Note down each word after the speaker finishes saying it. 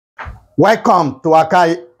Welcome to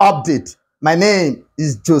Akahi Update. My name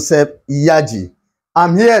is Joseph Iyaji.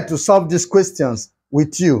 I'm here to solve these questions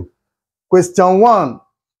with you. Question 1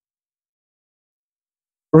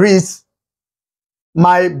 reads,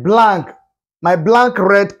 my blank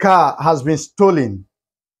red car has been stolen.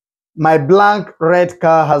 My blank red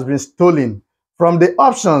car has been stolen. From the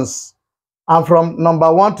options and from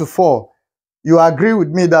number 1 to 4, you agree with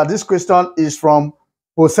me that this question is from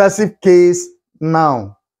possessive case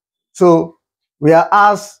noun. So we are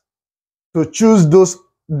asked to choose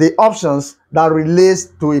the options that relates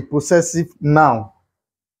to a possessive noun,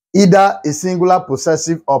 either a singular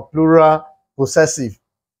possessive or plural possessive.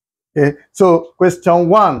 Okay, so question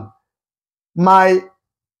 1, my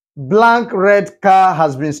blank red car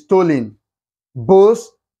has been stolen. Both,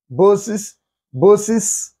 bosses,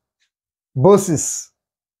 bosses, bosses.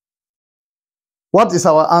 What is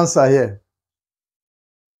our answer here?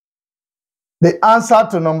 The answer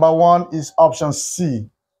to number 1 is option C.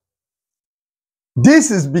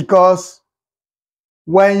 This is because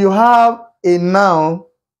when you have a noun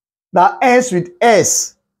that ends with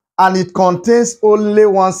S and it contains only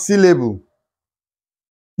one syllable,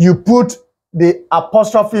 you put the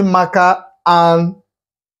apostrophe marker and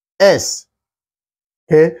S.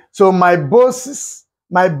 Okay, so my boss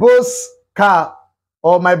car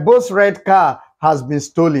or my boss red car has been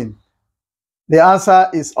stolen. The answer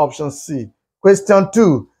is option C. Question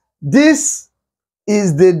 2, this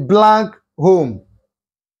is the blank home.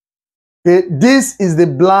 Okay, this is the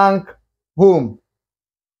blank home.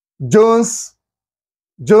 Jones,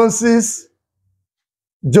 Joneses,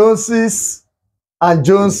 Joneses, and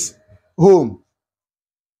Jones home.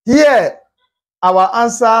 Here, our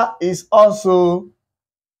answer is also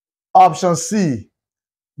option C.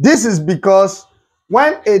 This is because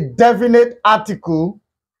when a definite article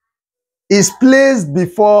is placed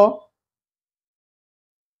before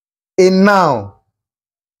a noun,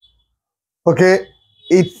 okay,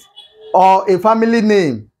 or a family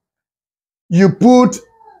name, you put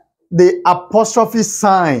the apostrophe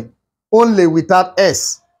sign only without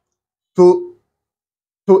S to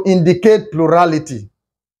indicate plurality.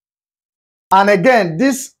 And again,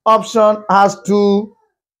 this option has two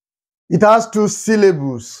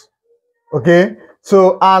syllables. Okay,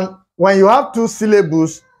 so and when you have two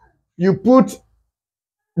syllables, you put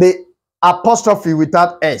the apostrophe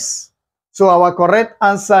without S. So our correct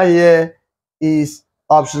answer here is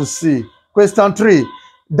option C. Question 3,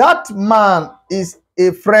 that man is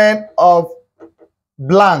a friend of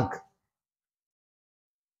blank.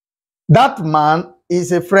 That man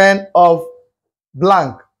is a friend of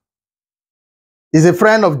blank. Is a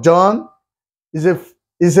friend of John, is a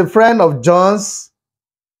friend of John's,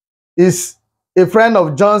 is a friend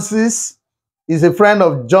of Johns's, is a friend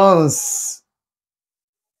of John's.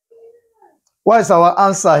 What is our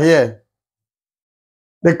answer here?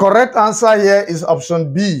 The correct answer here is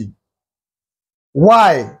option B.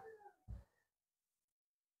 Why?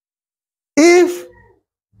 If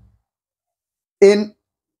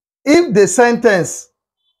the sentence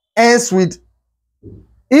ends with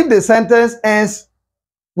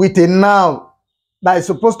a noun that is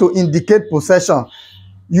supposed to indicate possession,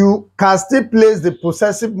 you can still place the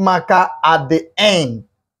possessive marker at the end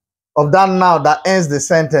of that noun that ends the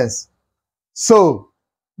sentence. So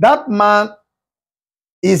that man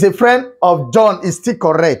is a friend of John is still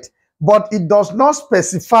correct, but it does not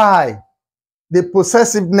specify the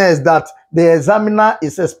possessiveness that the examiner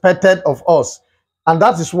is expected of us. And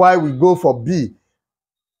that is why we go for B.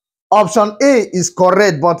 Option A is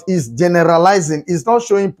correct, but is generalizing. It's not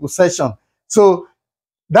showing possession. So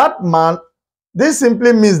that man, this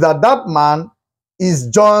simply means that that man is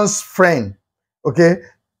John's friend. Okay.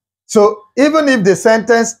 So even if the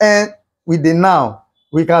sentence ends with the noun,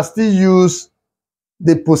 we can still use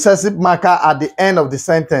the possessive marker at the end of the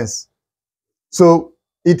sentence. So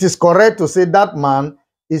it is correct to say that man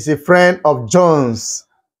is a friend of John's.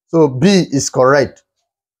 So B is correct.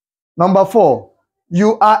 Number 4,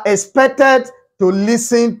 you are expected to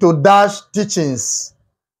listen to dash teachings.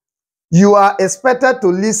 You are expected to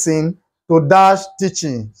listen to dash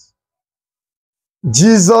teachings.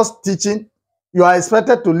 Jesus teaching. You are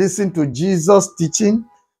expected to listen to Jesus teaching.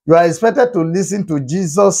 You are expected to listen to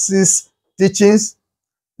Jesus's teachings.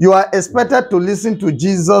 You are expected to listen to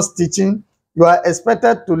Jesus teaching. You are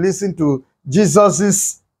expected to listen to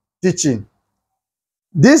Jesus's teaching.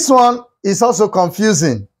 This one is also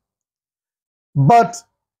confusing. But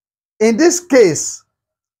in this case,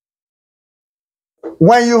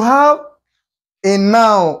 when you have a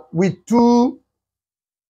noun with two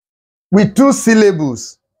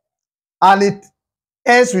syllables and it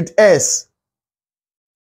ends with S,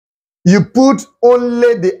 You put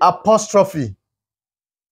only the apostrophe,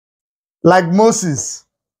 like Moses.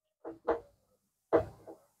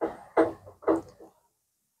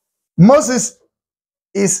 Moses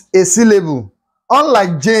is a syllable,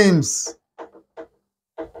 unlike James.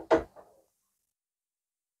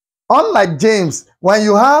 Unlike James, when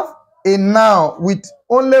you have a noun with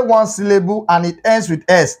only one syllable and it ends with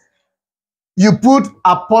S, you put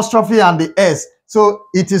apostrophe and the S. So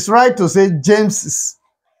it is right to say James's.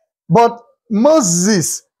 But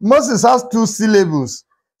Moses has two syllables.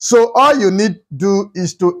 So all you need to do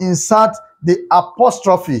is to insert the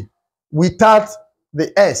apostrophe without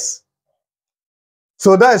the S.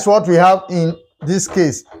 So that is what we have in this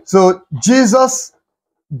case. So Jesus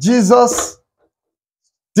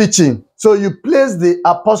teaching. So you place the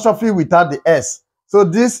apostrophe without the S. So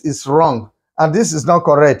this is wrong and this is not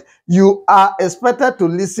correct. You are expected to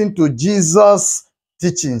listen to Jesus'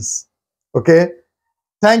 teachings. Okay?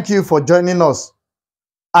 Thank you for joining us.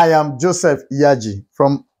 I am Joseph Iyaji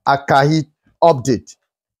from Akahi Update.